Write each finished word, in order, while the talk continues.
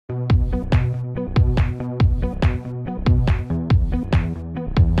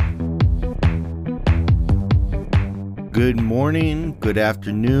Good morning, good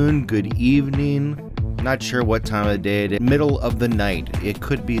afternoon, good evening. Not sure what time of the day it is. Middle of the night. It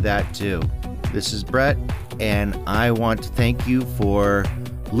could be that too. This is Brett, and I want to thank you for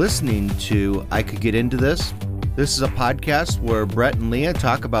listening to I Could Get Into This. This is a podcast where Brett and Leah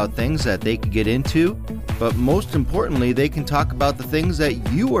talk about things that they could get into, but most importantly, they can talk about the things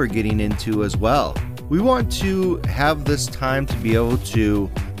that you are getting into as well. We want to have this time to be able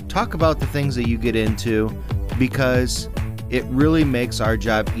to talk about the things that you get into because it really makes our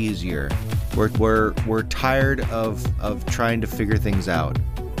job easier. We're tired of trying to figure things out.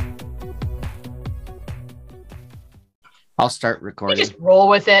 I'll start recording. We just roll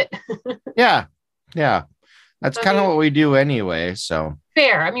with it. Yeah. That's kind of what we do anyway, so.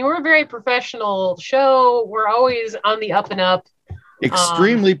 Fair. I mean, we're a very professional show. We're always on the up and up.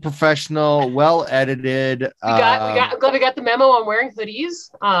 Extremely professional, well edited. I'm glad we got the memo on wearing hoodies.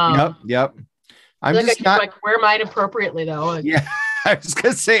 Yep. I'm like just I not wear mine appropriately though. Yeah, I was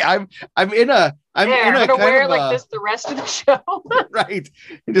gonna say I'm in a gonna wear like this the rest of the show. Right,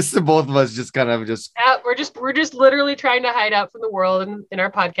 just the both of us just kind of yeah, we're just literally trying to hide out from the world in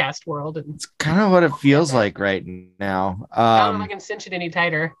our podcast world, and it's kind of what it feels like right now. I don't know if I can cinch it any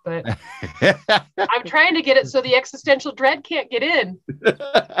tighter, but I'm trying to get it so the existential dread can't get in.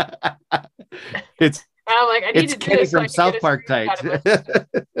 It's I'm like I need to do Kenny this from so South Park tight.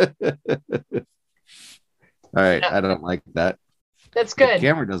 All right, I don't like that. That's good. The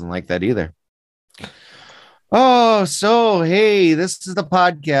camera doesn't like that either. Oh, so hey, this is the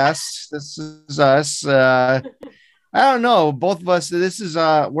podcast. This is us. I don't know. Both of us. This is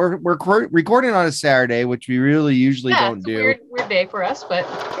we're recording on a Saturday, which we really usually don't do. Weird day for us, but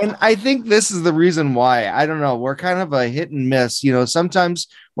and I think this is the reason why. I don't know. We're kind of a hit and miss. You know, sometimes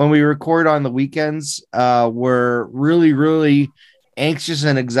when we record on the weekends, we're really anxious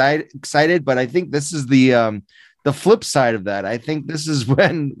and excited, but I think this is the flip side of that. I think this is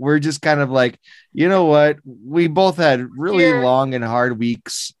when we're just kind of like, you know what, we both had really long and hard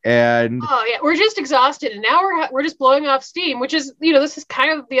weeks, and we're just exhausted, and now we're just blowing off steam, which is, you know, this is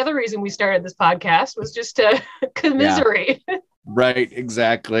kind of the other reason we started this podcast, was just to commiserate. Yeah. Right,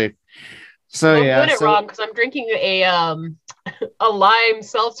 exactly. So I'm doing it wrong because I'm drinking a lime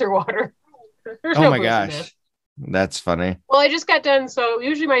seltzer water. Oh my gosh. That's funny. Well, I just got done. So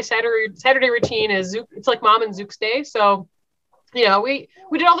usually my Saturday routine is it's like Mom and Zook's day. So, you know, we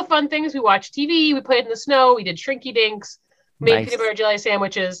did all the fun things. We watched TV. We played in the snow. We did Shrinky Dinks. Made peanut butter jelly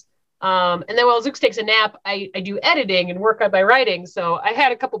sandwiches. And then while Zook takes a nap, I do editing and work on my writing. So I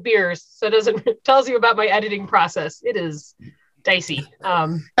had a couple beers. So it tells you about my editing process. It is dicey.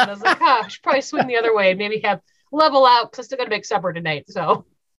 And I was like, I should probably swing the other way and maybe level out because I still got to make supper tonight. So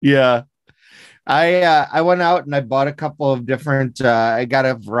yeah. I went out and I bought a couple of different I got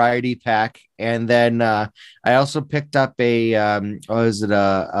a variety pack, and then I also picked up a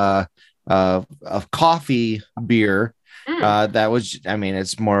coffee beer that was, I mean,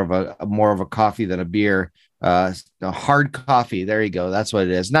 it's more of a coffee than a beer, a hard coffee. There you go, that's what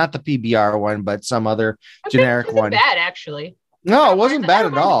it is. Not the PBR one, but some other generic one. Bad, actually. No, it wasn't bad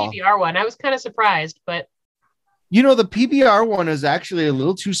at all. The PBR one, I was kind of surprised, but you know, the PBR one is actually a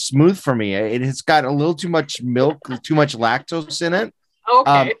little too smooth for me. It has got a little too much milk, too much lactose in it.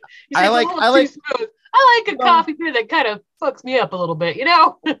 Okay. I like a coffee beer that kind of fucks me up a little bit, you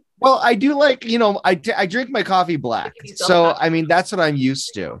know? Well, I do like, you know, I drink my coffee black. So, I mean, that's what I'm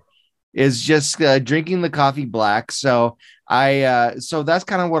used to, is just drinking the coffee black. So so that's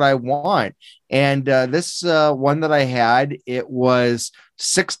kind of what I want. And this one that I had, it was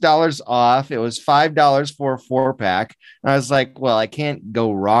 $6 off. It was $5 for a 4-pack. And I was like, well, I can't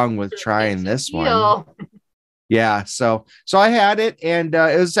go wrong with trying this one. Yeah. So I had it, and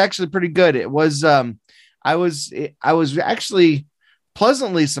it was actually pretty good. It was, I was actually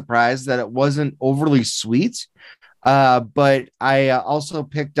pleasantly surprised that it wasn't overly sweet. But I also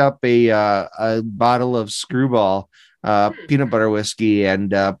picked up a bottle of Screwball peanut butter whiskey and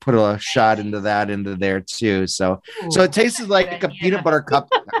put a shot into there too. So it tasted like a peanut butter cup.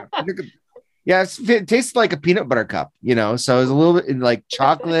 Yeah, it tasted like a peanut butter cup, you know. So it was a little bit like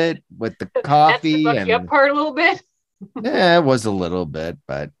chocolate with the coffee. That's the part a little bit. Yeah, it was a little bit,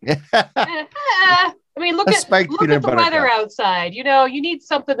 but I mean, look at the weather outside. You know, you need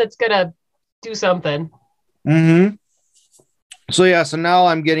something that's gonna do something. Mm-hmm. So yeah, so now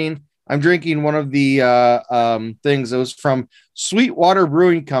I'm drinking one of the things that was from Sweetwater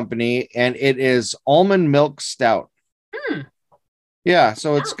Brewing Company, and it is almond milk stout. Yeah,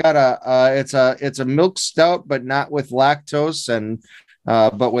 so it's got it's a milk stout, but not with lactose, and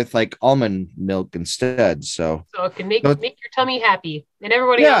but with like almond milk instead. So it can make your tummy happy and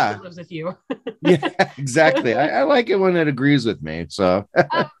everybody else that lives with you. Yeah, exactly. I like it when it agrees with me. So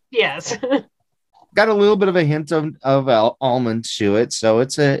yes. Got a little bit of a hint of almond to it, so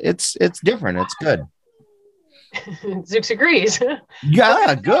it's different. It's good. Zooks agrees.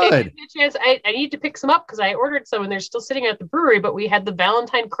 Yeah, good. I need to pick some up because I ordered some and they're still sitting at the brewery, but we had the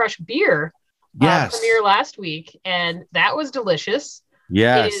Valentine Crush beer premiere last week, and that was delicious.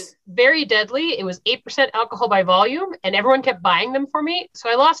 Yes. It is very deadly. It was 8% alcohol by volume, and everyone kept buying them for me. So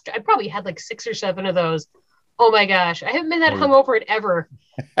I probably had like 6 or 7 of those. Oh my gosh. I haven't been that hungover in ever.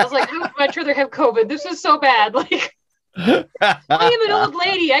 I was like, I would much rather have COVID. This is so bad. Like, I am an old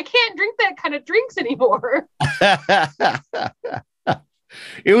lady. I can't drink that kind of drinks anymore.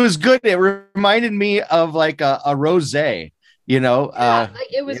 It was good. It reminded me of like a rosé, like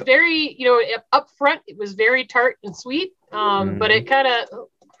it was very, up front, it was very tart and sweet. But it kind of,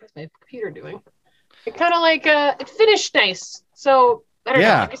 what's my computer doing? It kind of like, it finished nice. So I don't know.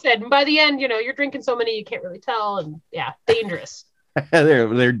 Like I said, by the end, you're drinking so many, you can't really tell. And dangerous.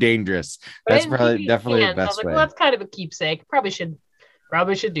 they're dangerous. But that's probably definitely the best way. I was like, well, that's kind of a keepsake. Probably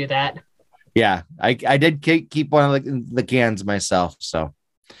should do that. Yeah, I did keep one of the cans myself, so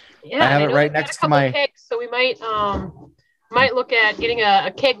I have it right next to my kegs, so we might look at getting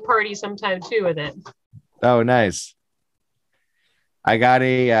a keg party sometime too with it. Oh, nice. I got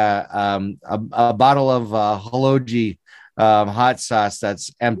a bottle of Haloji hot sauce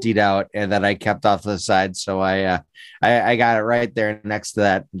that's emptied out and that I kept off to the side, so I got it right there next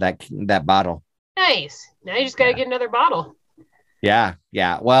to that bottle. Nice. Now you just got to get another bottle. Yeah.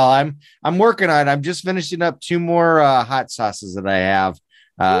 Well, I'm working on it. I'm just finishing up 2 more hot sauces that I have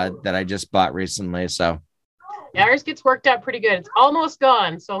that I just bought recently. So ours gets worked out pretty good. It's almost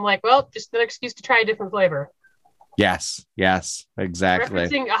gone. So I'm like, well, just another excuse to try a different flavor. Yes, exactly.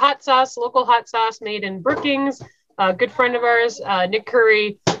 Referencing a hot sauce, local hot sauce made in Brookings. A good friend of ours, Nick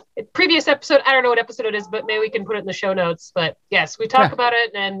Curry. Previous episode, I don't know what episode it is, but maybe we can put it in the show notes. But yes, we talk about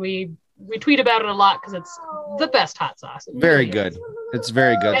it and we tweet about it a lot because it's the best hot sauce. Very good. It's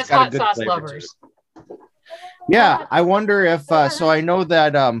very good. As hot sauce lovers. Yeah, I wonder if so I know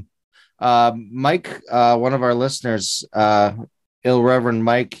that Mike, one of our listeners, Ill Reverend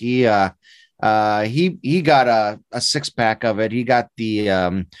Mike, he got a 6-pack of it. He got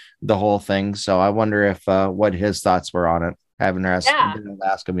the whole thing. So I wonder if what his thoughts were on it. I haven't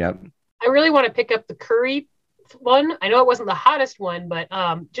asked him yet. I really want to pick up the curry one. I know it wasn't the hottest one, but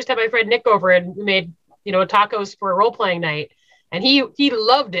just had my friend Nick over and we made tacos for a role-playing night, and he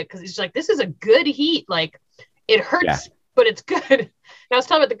loved it because he's like, this is a good heat, like it hurts but it's good. And I was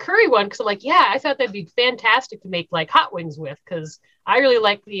talking about the curry one because I'm like, I thought that'd be fantastic to make like hot wings with, because I really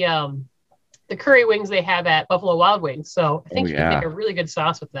like the curry wings they have at Buffalo Wild Wings, so I think you can make a really good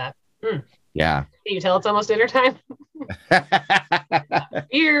sauce with that. Yeah. Can you tell it's almost dinner time?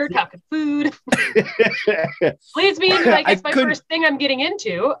 Beer, talking food. Leads me into, I guess, my first thing I'm getting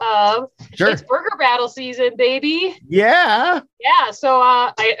into. It's burger battle season, baby. Yeah. Yeah. So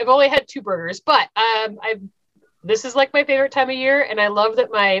I've only had 2 burgers, but this is like my favorite time of year, and I love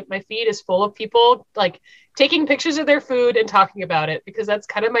that my feed is full of people like taking pictures of their food and talking about it, because that's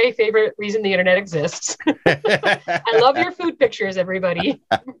kind of my favorite reason the internet exists. I love your food pictures, everybody.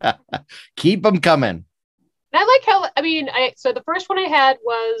 Keep them coming. And I like how, so the first one I had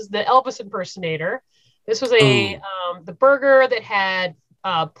was the Elvis impersonator. This was the burger that had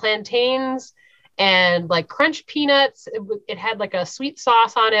plantains and like crunched peanuts. It had like a sweet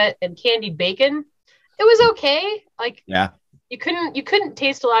sauce on it and candied bacon. It was okay. Like, you couldn't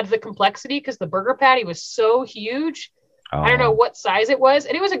taste a lot of the complexity because the burger patty was so huge. I don't know what size it was,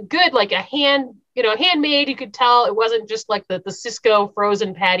 and it was a good, like a handmade. You could tell it wasn't just like the Cisco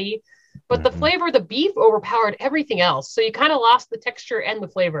frozen patty, but the flavor of the beef overpowered everything else. So you kind of lost the texture and the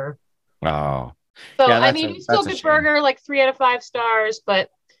flavor. Oh, so it's still a good burger, like 3 out of 5 stars, but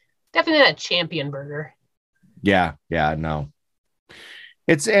definitely not a champion burger. Yeah, no.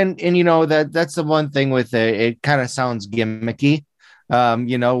 It's and that's the one thing with it kind of sounds gimmicky,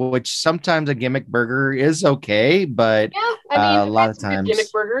 which sometimes a gimmick burger is okay, but a lot of times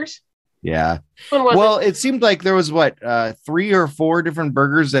gimmick burgers. Yeah. Well, it seemed like there was 3 or 4 different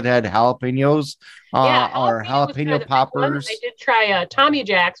burgers that had jalapenos or jalapeno poppers. I did try Tommy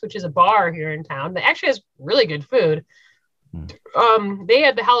Jack's, which is a bar here in town that actually has really good food. They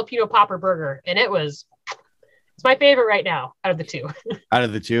had the jalapeno popper burger, and it's my favorite right now out of the 2. Out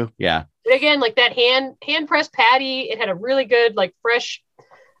of the 2, yeah. But again, like that hand pressed patty, it had a really good, like fresh,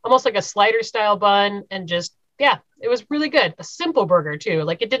 almost like a slider style bun, and just it was really good. A simple burger too.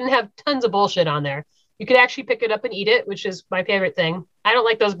 Like it didn't have tons of bullshit on there. You can actually pick it up and eat it, which is my favorite thing. I don't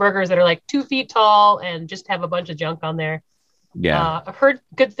like those burgers that are like 2 feet tall and just have a bunch of junk on there. Yeah. I've heard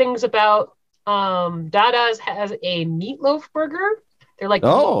good things about Dada's has a meatloaf burger. They're like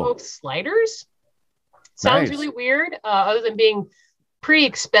meatloaf sliders. Sounds really weird, other than being pretty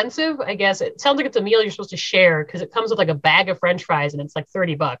expensive. I guess it sounds like it's a meal you're supposed to share because it comes with like a bag of French fries and it's like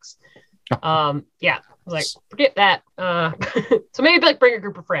 $30. Yeah, I was like, forget that. So maybe like bring a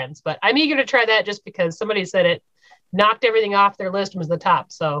group of friends, but I'm eager to try that just because somebody said it knocked everything off their list and was the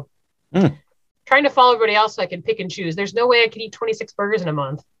top. So trying to follow everybody else so I can pick and choose. There's no way I could eat 26 burgers in a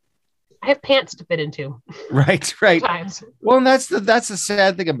month. I have pants to fit into. Right. Sometimes. Well, and that's the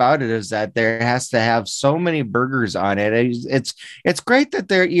sad thing about it is that there has to have so many burgers on it. It's great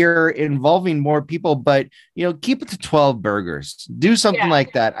that you're involving more people, but keep it to 12 burgers. Do something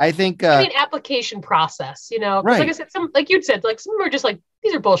like that. I think. Application process. Right. Like I said, like you'd said, like some are just like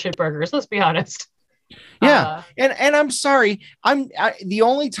these are bullshit burgers. Let's be honest. Yeah. And I'm sorry. The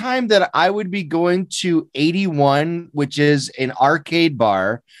only time that I would be going to 81, which is an arcade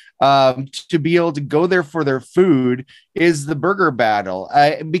bar, to be able to go there for their food is the Burger Battle.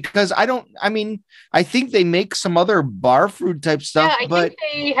 Because I think they make some other bar food type stuff. Yeah, I think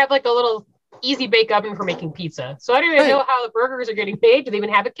they have like a little easy bake oven for making pizza. So I don't even know how the burgers are getting made. Do they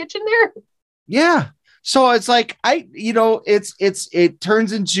even have a kitchen there? Yeah. So it's like it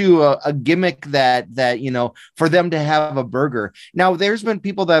turns into a gimmick that for them to have a burger. Now there's been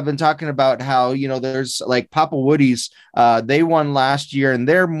people that have been talking about how there's like Papa Woody's. They won last year and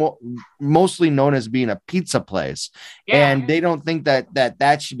they're mostly known as being a pizza place, and they don't think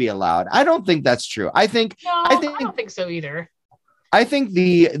that should be allowed. I don't think that's true. I don't think so either. I think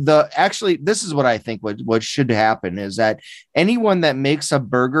actually this is what I think what should happen is that anyone that makes a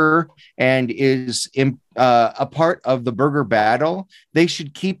burger and is a part of the Burger Battle, they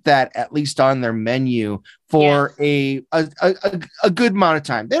should keep that at least on their menu for a good amount of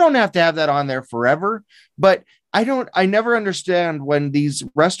time. They don't have to have that on there forever, but I never understand when these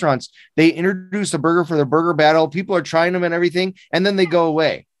restaurants, they introduce a burger for the Burger Battle, people are trying them and everything, and then they go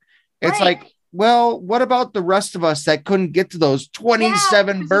away. It's like, well, what about the rest of us that couldn't get to those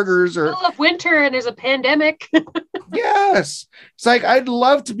 27 burgers? Or middle of winter and there's a pandemic. Yes. It's like, I'd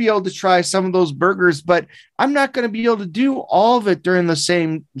love to be able to try some of those burgers, but I'm not going to be able to do all of it during the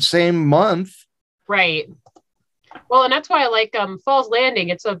same month. Right. Well, and that's why I like Falls Landing.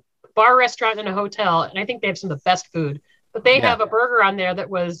 It's a bar restaurant and a hotel, and I think they have some of the best food. But they have a burger on there that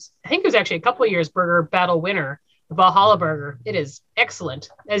was, I think it was actually a couple of years Burger Battle winner, the Valhalla burger. It is excellent,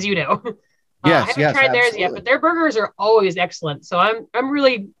 as you know. Yes, I haven't tried theirs yet, but their burgers are always excellent. So I'm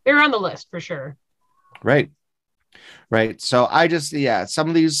really, they're on the list for sure. Right. So I just, some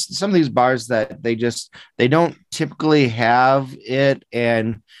of these bars that they don't typically have it.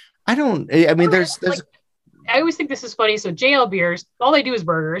 And there's I always think this is funny. So JL Beers, all they do is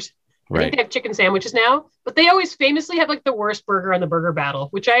burgers. I think they have chicken sandwiches now, but they always famously have like the worst burger on the Burger Battle,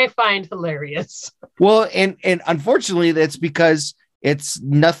 which I find hilarious. Well, and unfortunately that's because it's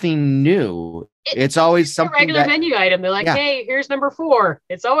nothing new. It's always something a regular menu item. They're like, hey, here's number 4.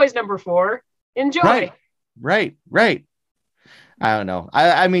 It's always number 4. Enjoy. Right. I don't know.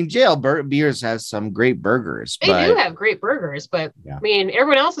 I mean, JL Beers has some great burgers. They do have great burgers, but I mean,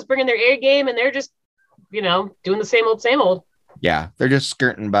 everyone else is bringing their A game and they're just, doing the same old. Yeah, they're just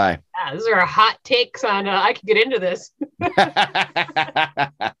skirting by. These are hot takes on, I could get into this.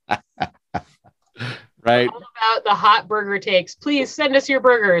 Right. All about the hot burger takes. Please send us your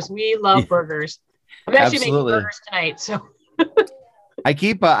burgers. We love burgers. I'm actually making burgers tonight. So I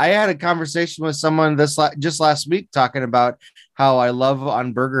had a conversation with someone just last week talking about how I love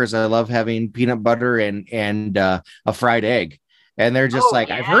on burgers. I love having peanut butter and a fried egg. And they're just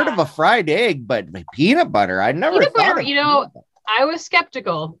I've heard of a fried egg, but peanut butter, I never thought of I was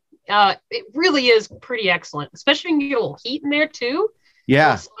skeptical. It really is pretty excellent, especially when you get a little heat in there too.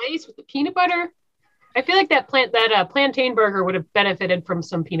 Yeah. Slice with the peanut butter. I feel like that plantain burger would have benefited from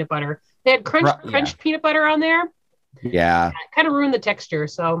some peanut butter. They had crunched peanut butter on there. Yeah. It kind of ruined the texture.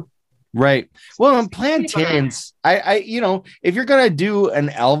 So. Right. Well, on plantains, I if you're going to do an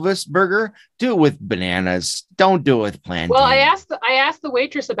Elvis burger, do it with bananas. Don't do it with plantains. Well, I asked the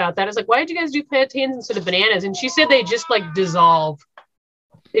waitress about that. I was like, why did you guys do plantains instead of bananas? And she said they just like dissolve.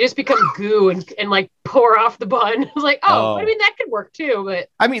 They just become goo and like pour off the bun. I was like, I mean, that could work too. But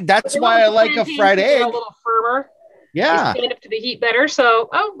I mean, that's why I like a fried egg. A little firmer. Yeah. They stand up to the heat better. So,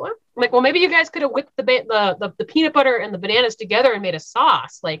 I'm like, well, maybe you guys could have whipped the peanut butter and the bananas together and made a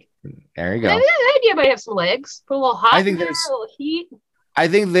sauce. Like, there you go. That idea might have some legs. Put a little hot. I think there's a little heat. I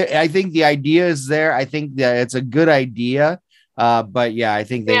think the idea is there. I think that it's a good idea. But yeah, I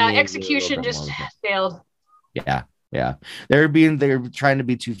think they need to do a little execution bit just more with it. failed. Yeah. They're trying to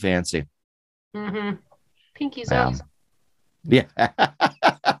be too fancy. Mm-hmm. Pinky's Yeah. awesome. Yeah.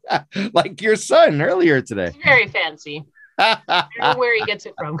 Like your son earlier today. It's very fancy. I don't know where he gets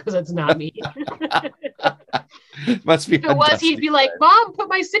it from because it's not me. Must be. If it was, he'd be like, Mom, put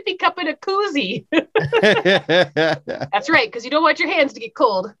my sippy cup in a koozie. That's right, because you don't want your hands to get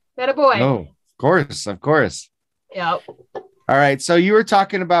cold. That a boy. No, of course. Yeah. All right. So you were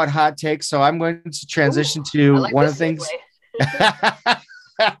talking about hot takes. So I'm going to transition to one of the things.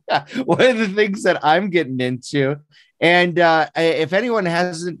 One of the things that I'm getting into. And if anyone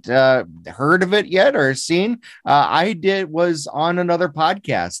hasn't heard of it yet or seen, I was on another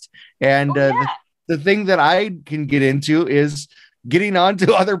podcast. And the thing that I can get into is getting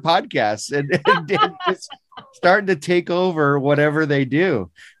onto other podcasts and just starting to take over whatever they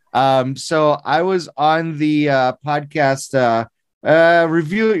do. So I was on the podcast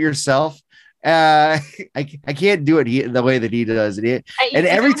Review It Yourself. I can't do it the way that he does it. And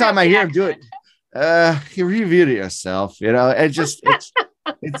every time I hear him do it, you reviewed it yourself,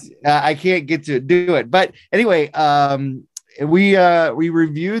 it's I can't get to do it. But anyway, we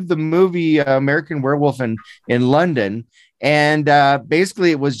reviewed the movie American Werewolf in London, and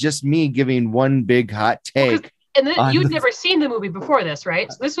basically it was just me giving one big hot take. And then you'd never seen the movie before this,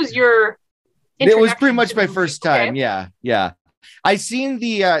 right? So this was your it was pretty much my first time. Okay. Yeah. I seen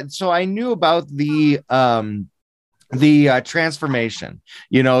so I knew about the transformation,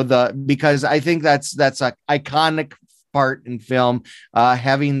 because I think that's an iconic part in film,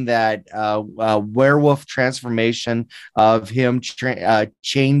 having that werewolf transformation of him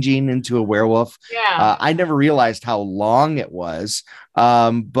changing into a werewolf. Yeah. I never realized how long it was,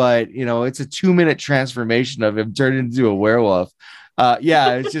 but it's a 2-minute transformation of him turning into a werewolf.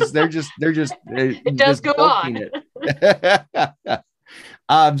 It's just they're just it does go on.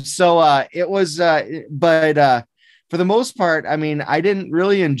 It was but for the most part, I mean, I didn't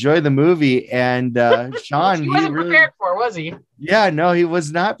really enjoy the movie, and Sean, he wasn't prepared for, was he? Yeah, no, he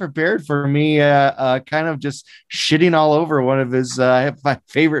was not prepared for me kind of just shitting all over one of his my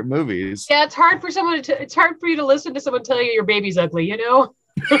favorite movies. Yeah, it's hard for you to listen to someone tell you your baby's ugly,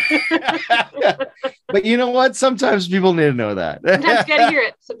 But you know what? Sometimes people need to know that. Sometimes you gotta hear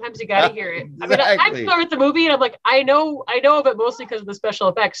it. Sometimes you gotta hear it. Exactly. I mean, I'm familiar with the movie, and I'm like, I know of it mostly because of the special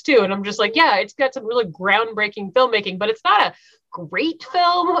effects too. And I'm just like, yeah, it's got some really groundbreaking filmmaking, but it's not a great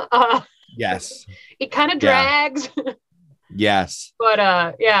film. Yes. It kind of drags. Yes. But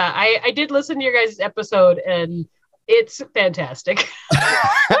I did listen to your guys' episode, and it's fantastic.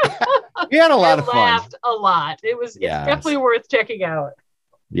 We had a lot of fun. Laughed a lot. It's definitely worth checking out.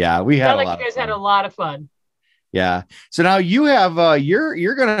 Yeah, we had a lot. You guys had a lot of fun. Yeah. So now you have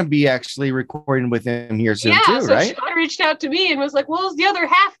you're going to be actually recording with him here soon too, so right? Sean reached out to me and was like, "Well, it's the other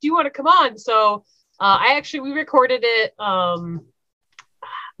half. Do you want to come on?" So we recorded it.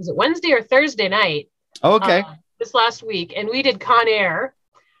 Was it Wednesday or Thursday night? Okay. This last week, and we did Con Air.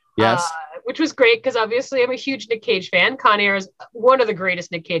 Yes. Which was great because obviously I'm a huge Nick Cage fan. Con Air is one of the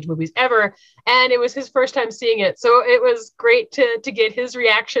greatest Nick Cage movies ever, and it was his first time seeing it, so it was great to get his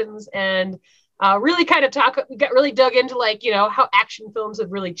reactions and really kind of we got really dug into how action films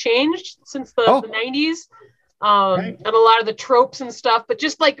have really changed since the 90s, right. And a lot of the tropes and stuff, but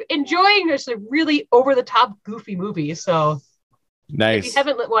just enjoying just a really over the top goofy movie. So nice. If you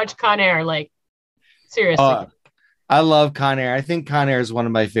haven't watched Con Air, seriously. I love Con Air. I think Con Air is one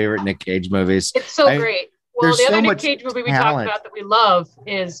of my favorite Nick Cage movies. It's so great. Well, the other Nick Cage movie we talked about that we love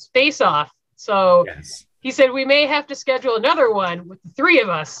is Face Off. So he said we may have to schedule another one with the three of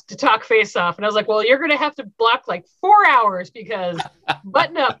us to talk Face Off. And I was like, well, you're going to have to block 4 hours because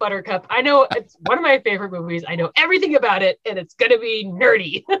button up, Buttercup. I know it's one of my favorite movies. I know everything about it, and it's going to be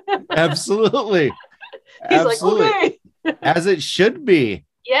nerdy. Absolutely. He's like, okay. As it should be.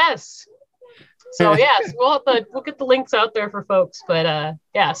 Yes. So yes, we'll get the links out there for folks. But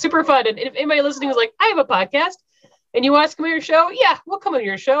super fun. And if anybody listening is like, I have a podcast, and you want us to come on your show, we'll come on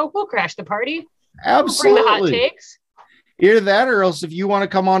your show. We'll crash the party. Absolutely. We'll bring the hot takes. Either that, or else if you want to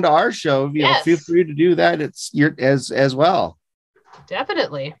come on to our show, feel free to do that. It's as well.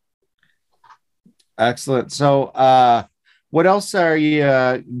 Definitely. Excellent. So, what else are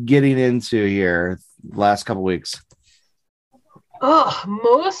you getting into here last couple weeks? Oh,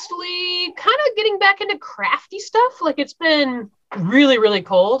 mostly kind of getting back into crafty stuff. It's been really, really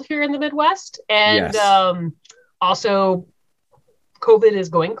cold here in the Midwest. And also COVID is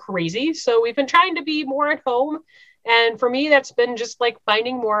going crazy. So we've been trying to be more at home. And for me, that's been just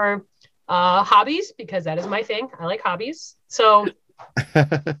finding more hobbies, because that is my thing. I like hobbies. So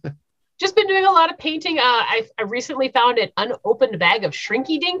Just been doing a lot of painting. I recently found an unopened bag of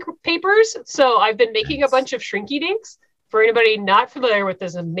Shrinky Dink papers. So I've been making a bunch of Shrinky Dinks. For anybody not familiar with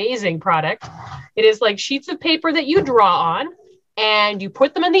this amazing product, it is like sheets of paper that you draw on and you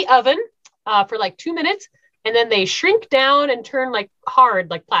put them in the oven for like 2 minutes, and then they shrink down and turn like hard,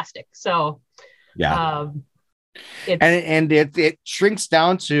 like plastic. So yeah. It shrinks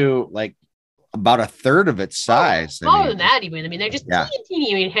down to like about a third of its size. Smaller than that even. I mean, they're just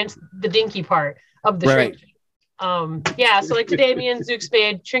teeny. I mean, hence the dinky part of the shrink. So like today, me and Zooks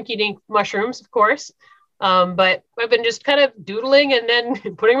made Shrinky Dink mushrooms, of course. But I've been just kind of doodling and then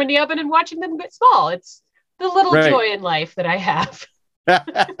putting them in the oven and watching them get small. It's the little joy in life that I have. We're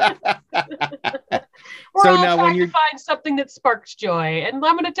all trying to find something that sparks joy. And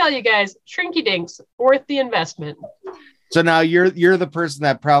I'm going to tell you guys, Shrinky Dinks, worth the investment. So now you're the person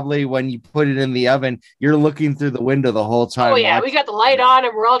that probably, when you put it in the oven, you're looking through the window the whole time. Oh yeah, we got the light on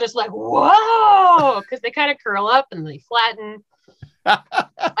and we're all just like, whoa, because they kind of curl up and they flatten.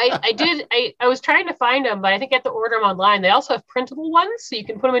 I was trying to find them, but I think I have to order them online. They also have printable ones, so you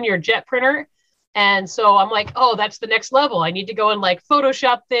can put them in your jet printer. And so I'm like, oh, that's the next level. I need to go and like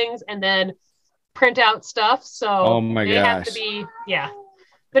Photoshop things and then print out stuff. So they have to be,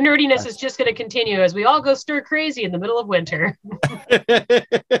 the nerdiness is just going to continue as we all go stir crazy in the middle of winter. Right.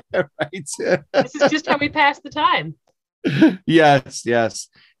 This is just how we pass the time. Yes.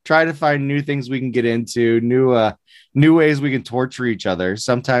 Try to find new things we can get into, new ways we can torture each other.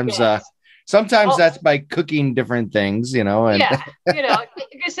 Sometimes that's by cooking different things, and like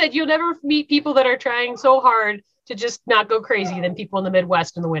I said, you'll never meet people that are trying so hard to just not go crazy than people in the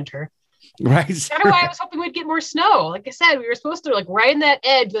Midwest in the winter. Right. That's kind of why I was hoping we'd get more snow. Like I said, we were supposed to like right in that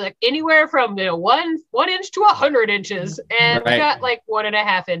edge, like anywhere from 1 inch to 100 inches, and we got like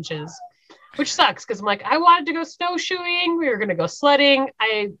 1.5 inches, which sucks because I'm like, I wanted to go snowshoeing. We were going to go sledding.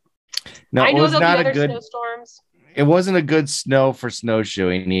 I know there'll be other snowstorms. It wasn't a good snow for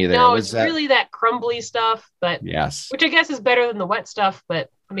snowshoeing either. No, it's really that crumbly stuff, but yes, which I guess is better than the wet stuff. But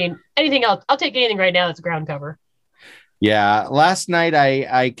I mean, anything else, I'll take anything right now that's ground cover. Yeah, last night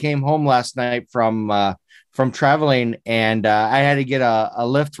I came home last night from traveling, and I had to get a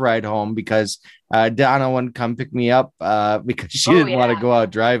Lyft ride home because Donna wouldn't come pick me up because she didn't want to go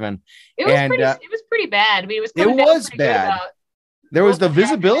out driving. It was pretty bad. I mean, it was bad. There was the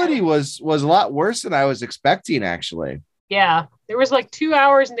visibility was a lot worse than I was expecting, actually. Yeah, there was like 2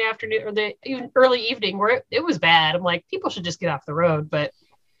 hours in the afternoon or the even early evening where it was bad. I'm like, people should just get off the road, but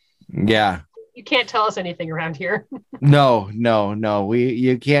yeah. You can't tell us anything around here. No.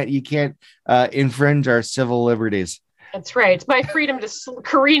 You can't infringe our civil liberties. That's right. It's my freedom to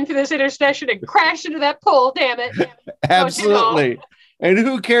careen through this intersection and crash into that pole. Damn it. Absolutely. And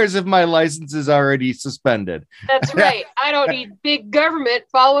who cares if my license is already suspended? That's right. I don't need big government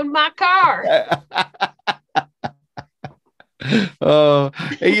following my car. Oh,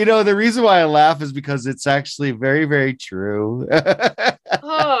 the reason why I laugh is because it's actually very, very true.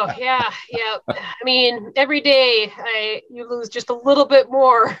 Oh, yeah. I mean, every day you lose just a little bit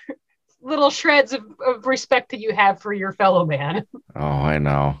more, little shreds of respect that you have for your fellow man. Oh, I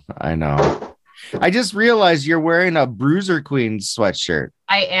know. I just realized you're wearing a Bruiser Queen sweatshirt.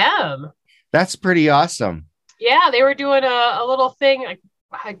 I am. That's pretty awesome. Yeah, they were doing a little thing.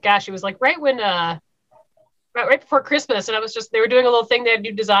 Gosh, it was like right right before Christmas, and they were doing a little thing. They had a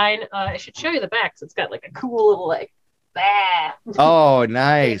new design. I should show you the back. So it's got like a cool little like, oh,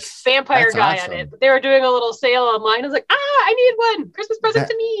 nice. Vampire That's guy awesome. On it. But they were doing a little sale online. I was like, I need one. Christmas present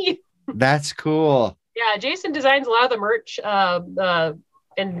to me. That's cool. Yeah, Jason designs a lot of the merch,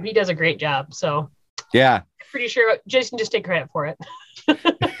 and he does a great job. So yeah, I'm pretty sure Jason just take credit for it.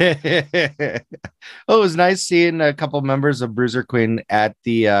 It was nice seeing a couple members of Bruiser Queen at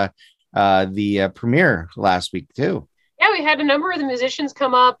the premiere last week too. Yeah, we had a number of the musicians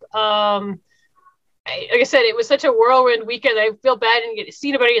come up. Like I said, it was such a whirlwind weekend. I feel bad I didn't get to see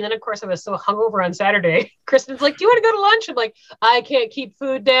anybody. And then, of course, I was so hungover on Saturday. Kristen's like, do you want to go to lunch? I'm like, I can't keep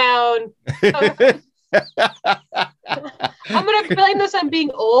food down. I'm going to blame this on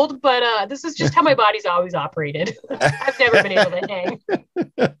being old, but this is just how my body's always operated. I've never been able to hang.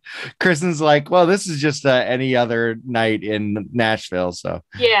 Kristen's like, well, this is just any other night in Nashville. So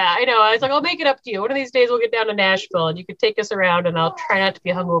yeah, I know. I was like, I'll make it up to you. One of these days we'll get down to Nashville and you could take us around and I'll try not to be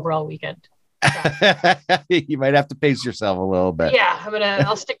hungover all weekend. You might have to pace yourself a little bit. Yeah,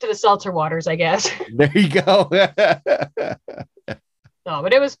 I'll stick to the seltzer waters, I guess. There you go. No,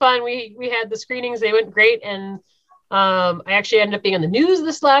 but it was fun. We had the screenings, they went great, and I actually ended up being on the news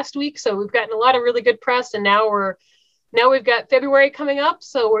this last week, so we've gotten a lot of really good press, and now we're now we've got February coming up,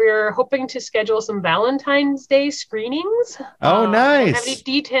 so we're hoping to schedule some Valentine's Day screenings. Oh, I don't have any nice.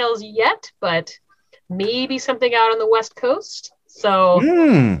 details yet, but maybe something out on the West Coast. So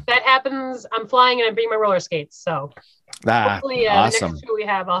that happens. I'm flying and I'm bringing my roller skates. So hopefully the Awesome. next show we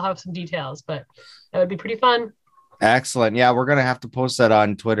have, I'll have some details, but that would be pretty fun. Excellent. Yeah, we're gonna have to post that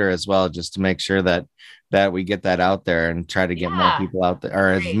on Twitter as well, just to make sure that we get that out there and try to get more people out there,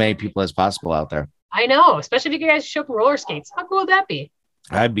 or as many people as possible out there. I know, especially if you guys show up in roller skates. How cool would that be?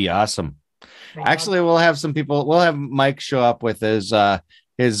 That'd be awesome. Actually, we'll have some people. We'll have Mike show up with his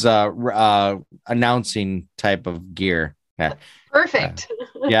announcing type of gear. Yeah. Perfect.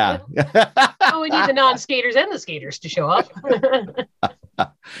 Yeah. We need the non-skaters and the skaters to show up.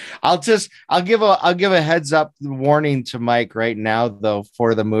 I'll give a heads up warning to Mike right now, though,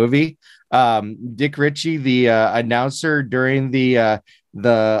 for the movie. Dick Ritchie, the announcer during the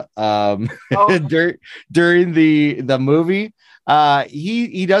during the movie,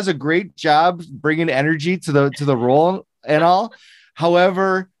 he does a great job bringing energy to the role and all.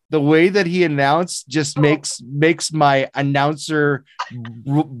 However, the way that he announced just makes my announcer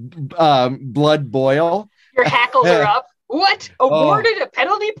blood boil. Your hackles are up. What? Awarded a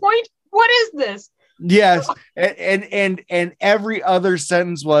penalty point? What is this? Yes, and every other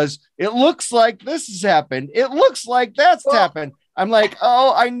sentence was, "It looks like this has happened. It looks like that's happened." I'm like,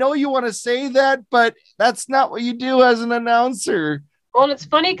 "Oh, I know you want to say that, but that's not what you do as an announcer." Well, and it's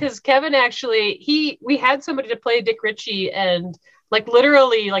funny because Kevin actually we had somebody to play Dick Ritchie, and like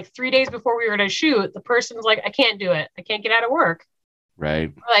literally like 3 days before we were to shoot, the person's like, "I can't do it. I can't get out of work."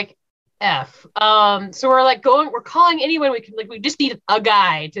 Right. We're like, F. So we're calling anyone we can. Like, we just need a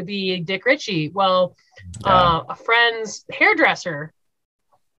guy to be Dick Ritchie. Well, a friend's hairdresser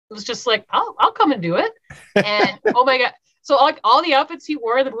was just like, I'll come and do it. And oh my God. So like all the outfits he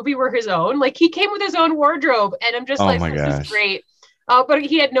wore in the movie were his own. Like he came with his own wardrobe, and I'm just this is great. But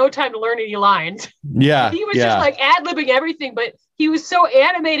he had no time to learn any lines. Yeah. He was just like ad-libbing everything, but he was so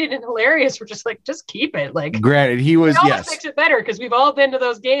animated and hilarious. We're just like, just keep it. Like, granted, he was, yes. Makes it better because we've all been to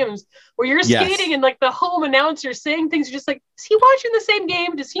those games where you're skating and like the home announcer saying things. You're just like, is he watching the same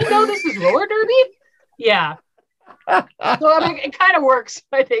game? Does he know this is roller derby? Yeah. So I mean, it kind of works,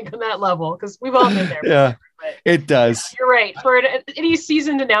 I think, on that level because we've all been there. Yeah, it does. Yeah, you're right. For any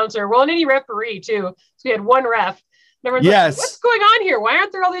seasoned announcer, well, and any referee too. So we had one ref. Yes. Like, what's going on here? Why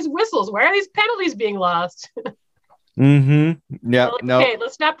aren't there all these whistles? Why are these penalties being lost? Mm-hmm. Yeah. Like, okay,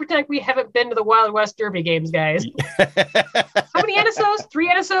 let's not pretend we haven't been to the Wild West Derby games, guys. How many NSOs? 3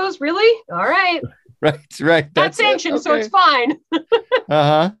 NSOs? Really? All right. Right. Not sanctioned, so it's fine.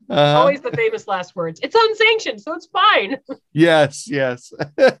 Always the famous last words. It's unsanctioned, so it's fine. Yes.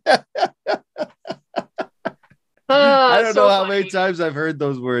 I don't know how many times I've heard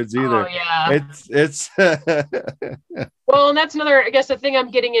those words either. Oh, yeah. It's well, and that's another, I guess, the thing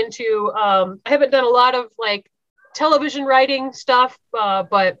I'm getting into. I haven't done a lot of like television writing stuff,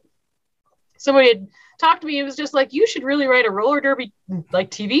 but somebody had talked to me. It was just like, you should really write a roller derby like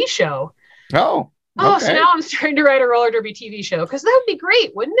TV show. Oh, so now I'm starting to write a roller derby TV show because that would be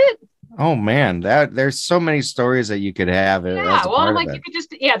great, wouldn't it? Oh man, there's so many stories that you could have. Yeah, well, I'm like, you could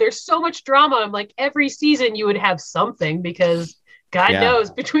just there's so much drama. I'm like, every season you would have something because God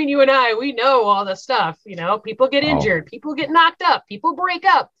knows between you and I, we know all the stuff. You know, people get injured, people get knocked up, people break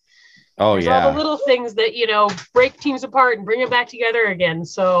up. There's all the little things that break teams apart and bring them back together again.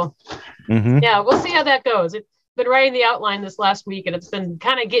 So yeah, we'll see how that goes. I've been writing the outline this last week, and it's been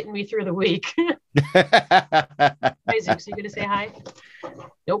kind of getting me through the week. Hi, Zooks, you gonna say hi?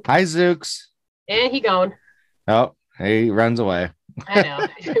 Nope. Hi, Zooks. And he gone. Oh, he runs away. I know.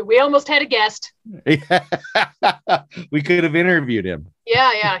 We almost had a guest. We could have interviewed him.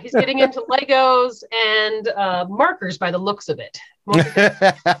 Yeah. He's getting into Legos and markers by the looks of it.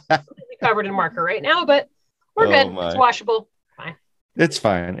 Completely covered in marker right now, but we're good. It's washable. Fine. It's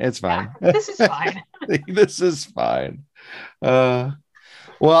fine. Yeah, this is fine. This is fine.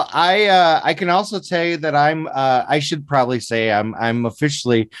 Well, I can also tell you that I should probably say I'm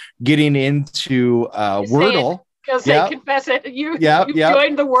officially getting into Wordle. Confess it. You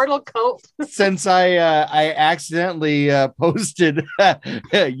joined the Wordle cult. Since I accidentally posted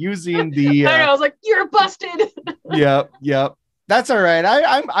using the. I know. I was like, "You're busted." Yep. That's all right.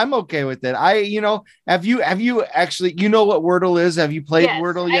 I'm okay with it. Have you actually what Wordle is? Have you played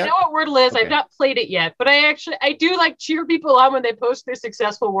Wordle yet? I know what Wordle is. Okay. I've not played it yet, but I do like cheer people on when they post their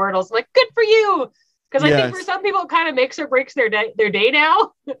successful Wordles. I'm like, good for you. Because I think for some people, it kind of makes or breaks their day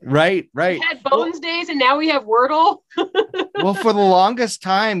now. Right. We had Bones days, and now we have Wordle. Well, for the longest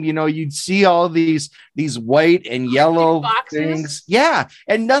time, you'd see all these white and yellow boxes. Things. Yeah,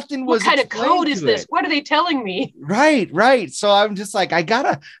 and nothing was. What kind of code is this? What are they telling me? Right. So I'm just like, I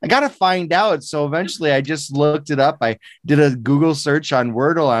gotta find out. So eventually, I just looked it up. I did a Google search on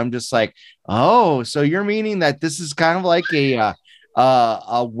Wordle. I'm just like, oh, so you're meaning that this is kind of like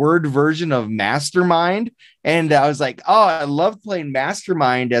a word version of Mastermind? And I was like, oh, I loved playing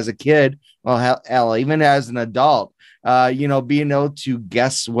Mastermind as a kid. Well, hell, even as an adult, being able to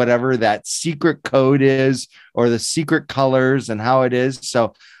guess whatever that secret code is or the secret colors and how it is.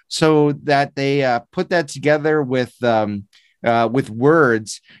 So that they put that together with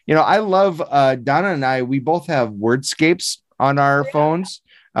words. I love Donna and I, we both have Wordscapes on our phones,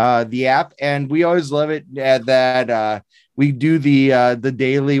 the app, and we always love it that we do the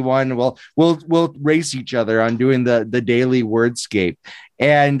daily one. We'll race each other on doing the daily Wordscape.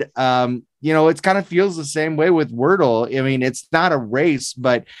 And it kind of feels the same way with Wordle. I mean, it's not a race,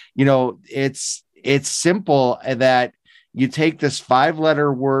 but it's simple that you take this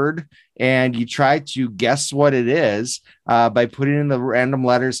 5-letter word and you try to guess what it is by putting in the random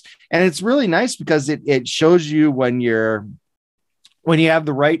letters. And it's really nice because it shows you when you have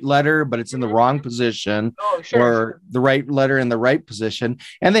the right letter, but it's in the wrong position, or the right letter in the right position.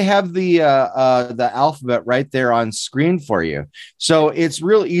 And they have the alphabet right there on screen for you. So it's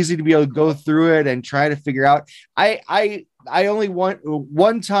real easy to be able to go through it and try to figure out. I only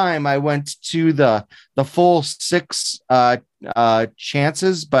one time I went to the full 6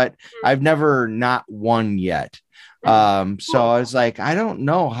 chances, but I've never not won yet. So I was like, I don't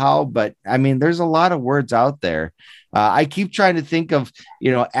know how, but I mean, there's a lot of words out there. I keep trying to think of,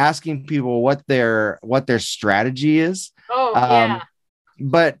 asking people what their strategy is.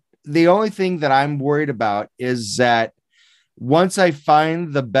 But the only thing that I'm worried about is that once I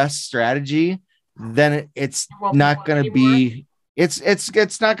find the best strategy, then it's not going to be, it's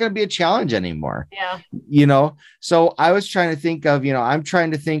not going to be a challenge anymore. Yeah. So I was trying to think of, I'm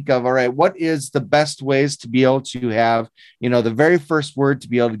trying to think of, all right, what is the best ways to be able to have, the very first word to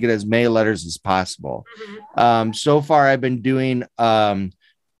be able to get as many letters as possible. So far I've been doing,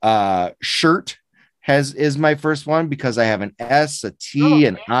 shirt is my first one because I have an S, a T,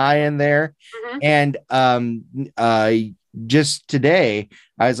 an I in there. And, just today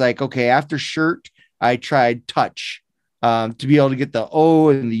I was like, okay, after shirt, I tried touch, to be able to get the O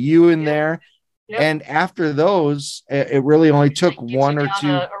and the U in there. And after those, it really only took one or two.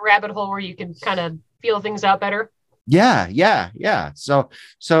 A rabbit hole where you can kind of feel things out better. Yeah. So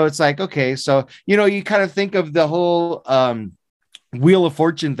it's like, okay, so, you kind of think of the whole, Wheel of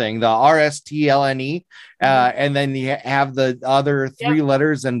Fortune thing, the RSTLNE, and then you have the other 3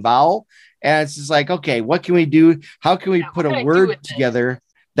 letters and vowel. And it's just like, okay, what can we do? How can we put a word together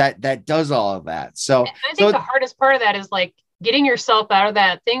that does all of that? So I think the hardest part of that is like getting yourself out of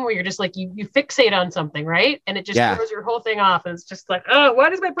that thing where you're just like, you fixate on something, right? And it just throws your whole thing off. And it's just like, oh,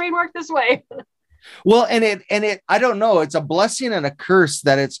 why does my brain work this way? Well, and it, I don't know. It's a blessing and a curse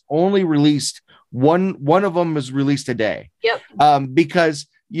that it's only released. One of them is released a day. Yep. Because,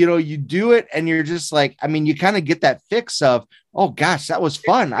 you do it and you're just like, I mean, you kind of get that fix of, oh gosh, that was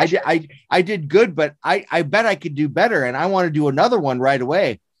fun. I did good, but I bet I could do better. And I want to do another one right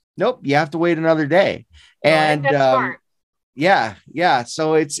away. Nope. You have to wait another day. And yeah.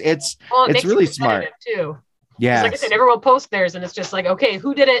 So it's really smart too. Yeah. Like I said, everyone posts theirs and it's just like, okay,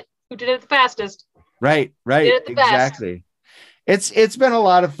 who did it? Who did it the fastest? Right. Exactly. It's been a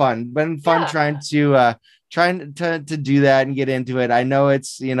lot of fun. Trying to do that and get into it. I know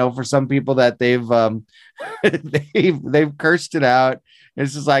it's, for some people that they've they've cursed it out.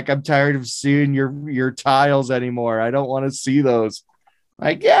 It's just like, I'm tired of seeing your tiles anymore. I don't want to see those.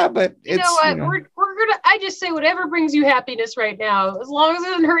 Like, yeah, but you know what? We're gonna. I just say whatever brings you happiness right now, as long as it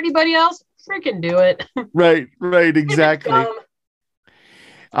doesn't hurt anybody else, freaking do it. Right, exactly.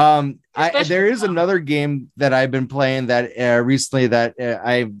 There is another game that I've been playing that recently that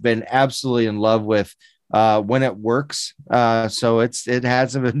I've been absolutely in love with. When it works, so it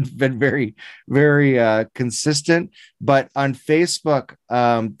hasn't been very, very consistent. But on Facebook,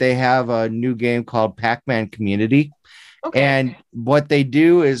 they have a new game called Pac-Man Community. Okay. And what they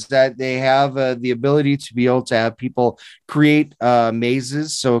do is that they have the ability to be able to have people create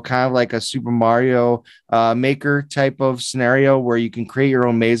mazes. So kind of like a Super Mario Maker type of scenario where you can create your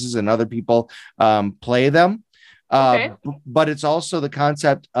own mazes and other people play them. Okay. But it's also the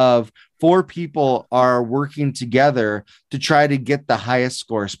concept of 4 people are working together to try to get the highest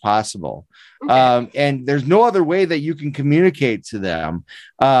scores possible. Okay. And there's no other way that you can communicate to them.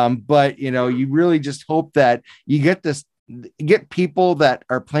 But you really just hope that you get people that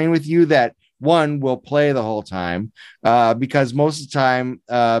are playing with you that one will play the whole time, because most of the time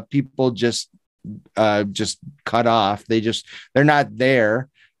people just cut off. They're not there.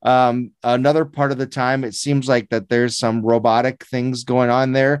 Another part of the time, it seems like that there's some robotic things going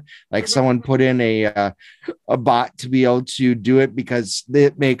on there, like someone put in a bot to be able to do it because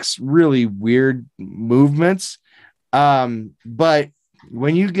it makes really weird movements. But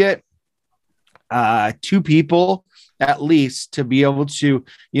when you get 2 people at least to be able to,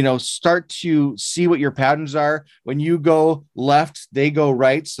 start to see what your patterns are. When you go left, they go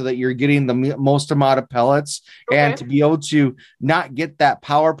right, so that you're getting the most amount of pellets. Okay. And to be able to not get that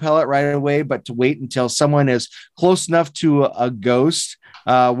power pellet right away, but to wait until someone is close enough to a ghost,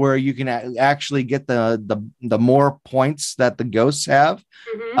 where you can actually get the more points that the ghosts have,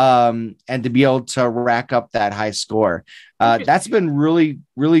 and to be able to rack up that high score. That's been really,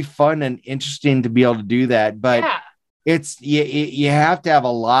 really fun and interesting to be able to do that. But it's you have to have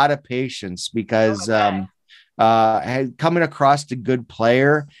a lot of patience, because coming across a good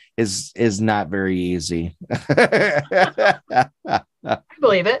player is not very easy. I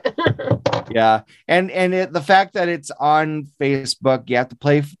believe it. Yeah, and the fact that it's on Facebook, you have to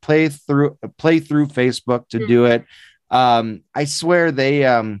play through Facebook to do it. I swear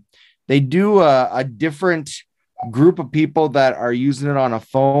they do a different group of people that are using it on a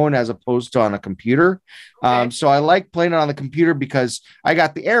phone as opposed to on a computer. Okay. So I like playing it on the computer because I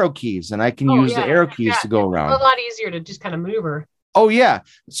got the arrow keys and I can use the arrow keys to go around. A lot easier to just kind of maneuver. Oh yeah.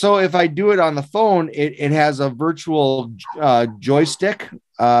 So if I do it on the phone, it has a virtual joystick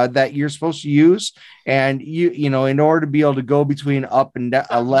that you're supposed to use, and you know in order to be able to go between up and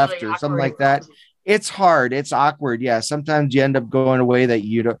left really or something like that. It's hard. It's awkward. Yeah. Sometimes you end up going away that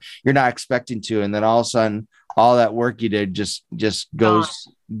you're not expecting to, and then all of a sudden, all that work you did just goes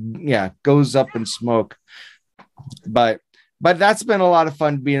up in smoke. But that's been a lot of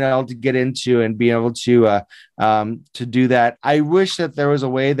fun being able to get into and being able to do that. I wish that there was a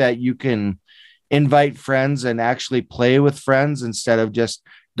way that you can invite friends and actually play with friends instead of just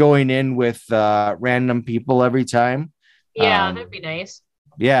going in with random people every time. Yeah, that'd be nice.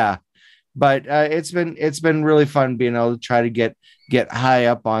 Yeah. But it's been really fun being able to try to get high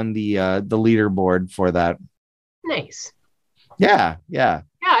up on the leaderboard for that. Nice. Yeah. I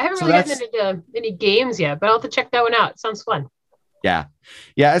haven't really gotten into any games yet, but I'll have to check that one out. It sounds fun. Yeah,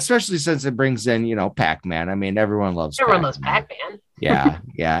 especially since it brings in Pac-Man. I mean, everyone loves Pac-Man. Yeah,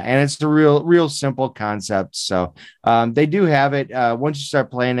 and it's a real simple concept. So they do have it. Once you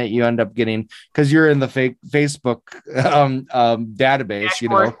start playing it, you end up getting, because you're in the Facebook database,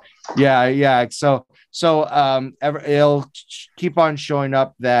 Dashboard. Yeah. So it'll keep on showing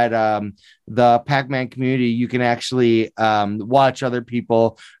up that the Pac-Man community, you can actually watch other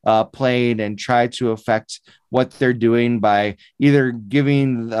people playing and try to affect what they're doing by either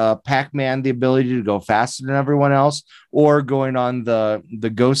giving Pac-Man the ability to go faster than everyone else, or going on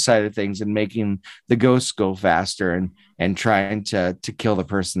the ghost side of things and making the ghosts go faster and trying to kill the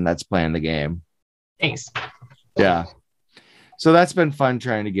person that's playing the game. Thanks. Yeah. So that's been fun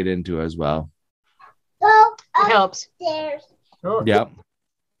trying to get into as well. It helps. Oh. Yep.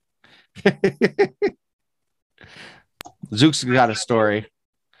 Zook's got a story.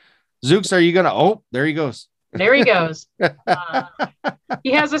 Zooks, are you gonna? Oh, there he goes. There he goes.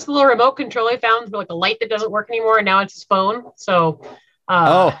 He has this little remote control he found for like a light that doesn't work anymore, and now it's his phone. So,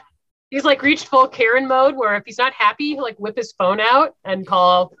 he's like reached full Karen mode, where if he's not happy, he'll like whip his phone out and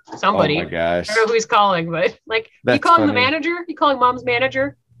call somebody. Oh my gosh! I don't know who he's calling, but like, you calling the manager? You calling mom's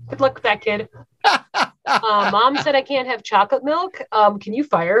manager? Good luck with that kid. Mom said I can't have chocolate milk. Can you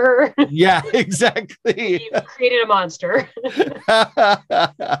fire her? Yeah, exactly. You've created a monster.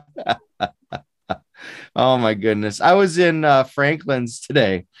 Oh my goodness. I was in Franklin's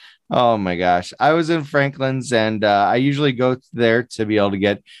today. Oh my gosh. I was in Franklin's, and I usually go there to be able to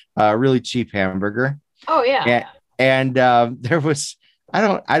get a really cheap hamburger. Oh yeah. And there was,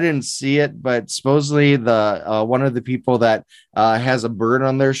 I didn't see it, but supposedly the one of the people that has a bird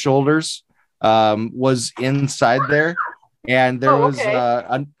on their shoulders was inside there, and there was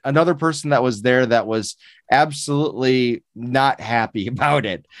another person that was there that was absolutely not happy about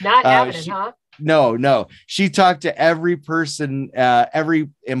it. Not having it, huh? No. She talked to every person, every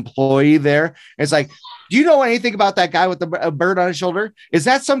employee there. It's like, do you know anything about that guy with the bird on his shoulder? Is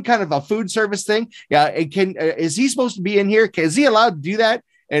that some kind of a food service thing? Yeah. Is he supposed to be in here? Is he allowed to do that?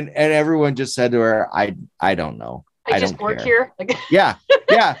 and everyone just said to her, I don't know. I just don't work care. here. Like, Yeah.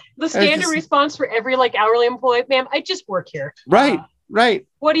 the standard response for every like hourly employee, ma'am, I just work here. Right.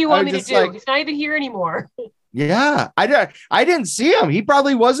 What do you want me to do? Like, he's not even here anymore. Yeah. I didn't see him. He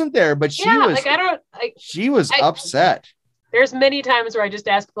probably wasn't there, but she was like, she was upset. There's many times where I just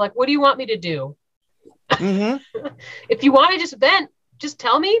ask, like, what do you want me to do? Mm-hmm. If you want to just vent, just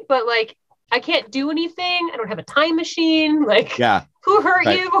tell me. But like, I can't do anything. I don't have a time machine. Like, who hurt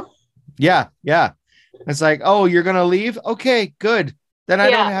you? Yeah. It's like, oh, you're gonna leave? Okay, good. Then I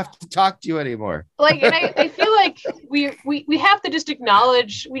don't have to talk to you anymore. Like, and I feel like we have to just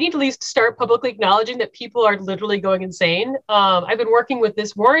acknowledge, we need to at least start publicly acknowledging that people are literally going insane. I've been working with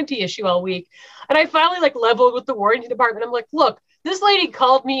this warranty issue all week, and I finally like leveled with the warranty department. I'm like, look, this lady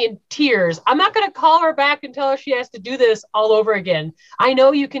called me in tears. I'm not going to call her back and tell her she has to do this all over again. I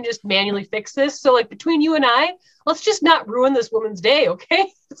know you can just manually fix this. So like between you and I, let's just not ruin this woman's day.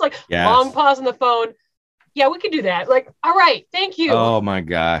 Okay. It's like long pause on the phone. Yeah, we could do that. Like, all right, thank you. Oh my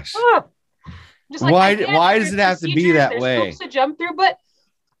gosh. Just like, why does it have to be that way? There's hoops to jump through, but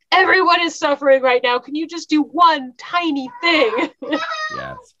everyone is suffering right now. Can you just do one tiny thing?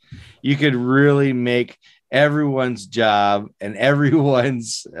 Yes. You could really make everyone's job and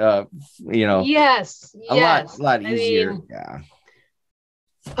everyone's a lot easier.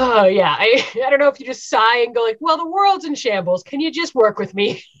 Oh yeah. I don't know if you just sigh and go like, well, the world's in shambles. Can you just work with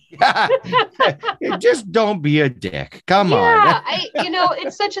me? Just don't be a dick. Come on. Yeah,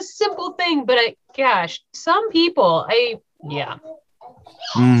 it's such a simple thing, but some people, yeah,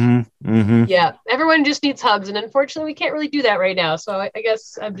 everyone just needs hugs, and unfortunately, we can't really do that right now. So I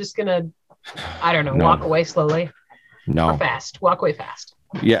guess I'm just gonna, walk away slowly. No, or fast. Walk away fast.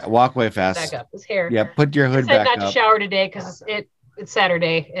 Yeah, walk away fast. Back up his hair. Yeah, put your hood back up. Not to shower today because it's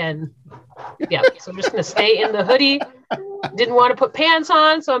Saturday, and so I'm just gonna stay in the hoodie. Didn't want to put pants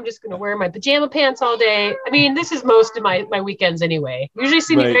on, so I'm just gonna wear my pajama pants all day. I mean, this is most of my weekends anyway. Usually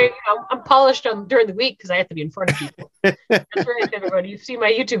see me I'm polished during the week because I have to be in front of people. That's right, everybody. You see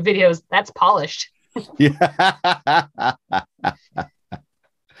my YouTube videos, that's polished.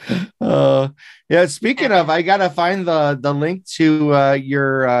 Speaking of, I gotta find the link to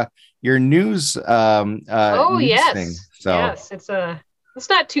your news yes thing. So yes, it's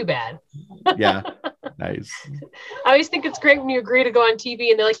not too bad. Yeah. Nice. I always think it's great when you agree to go on TV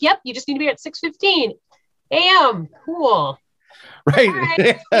and they're like, yep, you just need to be at 6:15 a.m. Cool.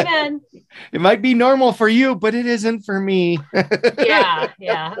 Right. It might be normal for you, but it isn't for me. Yeah.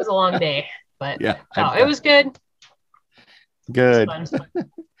 It was a long day, but it was good. Good.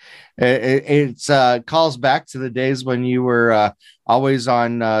 It calls back to the days when you were always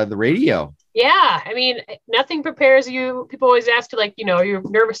on the radio. Yeah, I mean, nothing prepares you. People always ask you, like, you're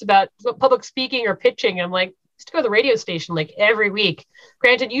nervous about public speaking or pitching. I'm like, just to go to the radio station like every week.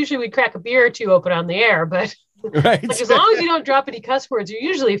 Granted, usually we crack a beer or two open on the air, but right. Like, as long as you don't drop any cuss words, you're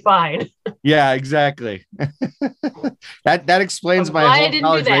usually fine. Yeah, exactly. That explains my whole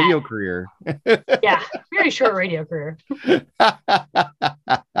college radio career. Yeah, very short radio career.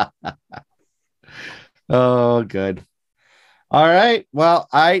 Oh, good. All right. Well,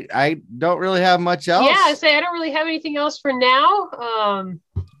 I don't really have much else. Yeah, I don't really have anything else for now.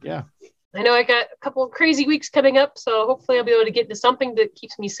 Yeah. I know I got a couple of crazy weeks coming up, so hopefully I'll be able to get into something that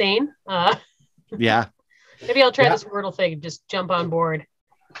keeps me sane. Yeah. Maybe I'll try this Wordle thing and just jump on board.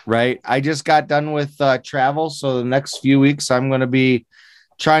 Right. I just got done with travel, so the next few weeks I'm going to be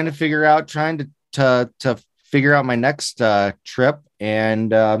trying to figure out my next trip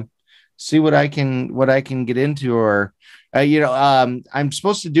and see what I can get into, or I'm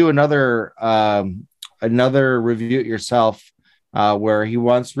supposed to do another Review It Yourself where he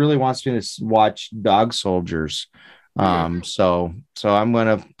really wants me to watch Dog Soldiers. So I'm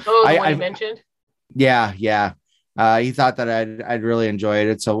gonna. Oh, the one you mentioned. Yeah. He thought that I'd really enjoy it.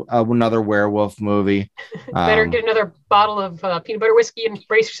 It's another werewolf movie. Better get another bottle of peanut butter whiskey and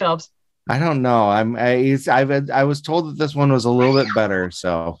brace yourselves. I don't know. I was told that this one was a little bit better.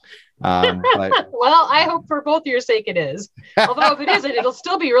 So. But well, I hope for both your sake it is. Although if it isn't, it'll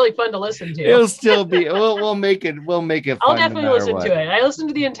still be really fun to listen to. It'll still be. We'll make it. We'll make it. I'll definitely listen to it. I listened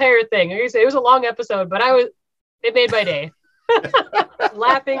to the entire thing. Like I say, it was a long episode, but it made my day.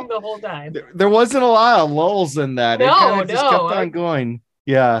 Laughing the whole time. There wasn't a lot of lulls in that. No, it just kept on going.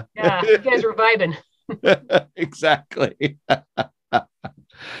 Yeah. Yeah, you guys were vibing. Exactly.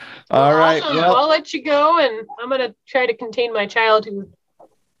 All right. Well, I'll let you go, and I'm gonna try to contain my child who.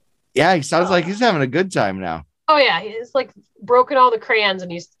 Yeah, he sounds like he's having a good time now. Oh yeah, he's like broken all the crayons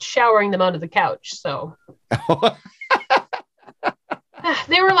and he's showering them onto the couch. So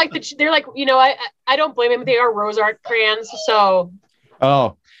they're like I don't blame him. They are rose art crayons. So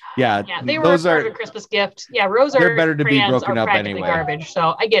Yeah, Yeah, they were part of a Christmas gift. Yeah, rose art. They're better to be broken up practically anyway. Garbage.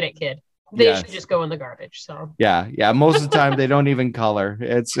 So I get it, kid. They should just go in the garbage. So yeah. Most of the time they don't even color.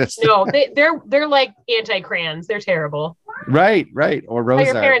 It's just no, they're like anti-crayons. They're terrible. Right. Or rose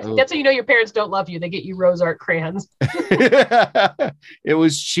your art. Parents, that's how you know your parents don't love you. They get you rose art crayons. It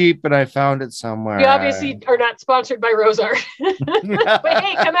was cheap, and I found it somewhere. We obviously are not sponsored by Rose Art. But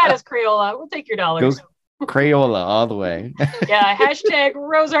hey, come at us, Crayola. We'll take your dollars. Go Crayola all the way. Yeah, hashtag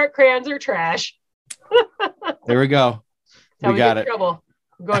Rose Art crayons are trash. There we go. We got it. Trouble.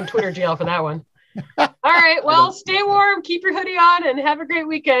 I'm going Twitter jail for that one. All right. Well, stay warm. Keep your hoodie on, and have a great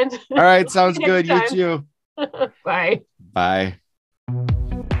weekend. All right. Sounds good. You too. Bye. Bye.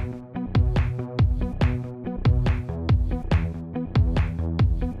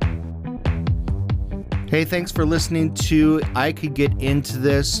 Hey, thanks for listening to I Could Get Into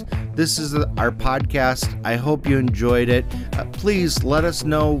This. This is our podcast. I hope you enjoyed it. Please let us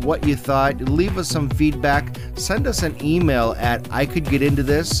know what you thought. Leave us some feedback. Send us an email at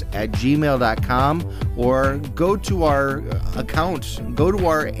icouldgetintothis@gmail.com or go to our account. Go to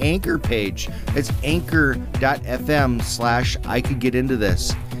our Anchor page. It's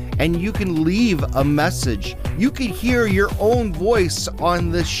anchor.fm/icouldgetintothis. And you can leave a message. You can hear your own voice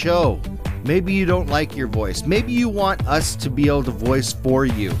on this show. Maybe you don't like your voice. Maybe you want us to be able to voice for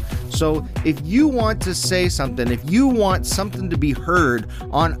you. So if you want to say something, if you want something to be heard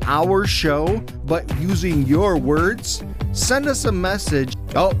on our show, but using your words, send us a message.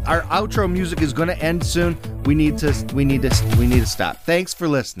 Oh, our outro music is going to end soon. We need to stop. Thanks for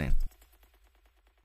listening.